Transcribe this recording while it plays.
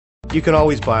You can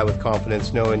always buy with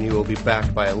confidence knowing you will be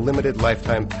backed by a limited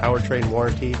lifetime powertrain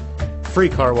warranty, free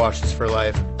car washes for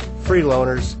life, free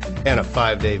loaners, and a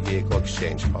 5-day vehicle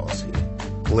exchange policy.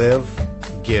 Live,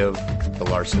 give the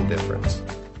Larson difference.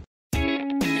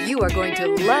 You are going to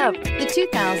love the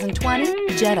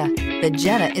 2020 Jetta. The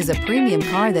Jetta is a premium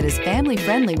car that is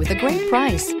family-friendly with a great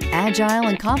price, agile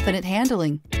and confident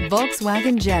handling.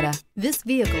 Volkswagen Jetta. This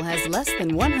vehicle has less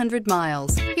than 100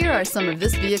 miles. Here are some of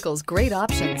this vehicle's great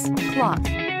options: clock,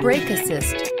 brake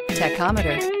assist,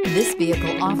 tachometer. This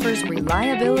vehicle offers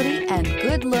reliability and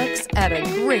good looks at a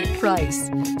great price.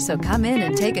 So come in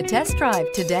and take a test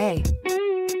drive today.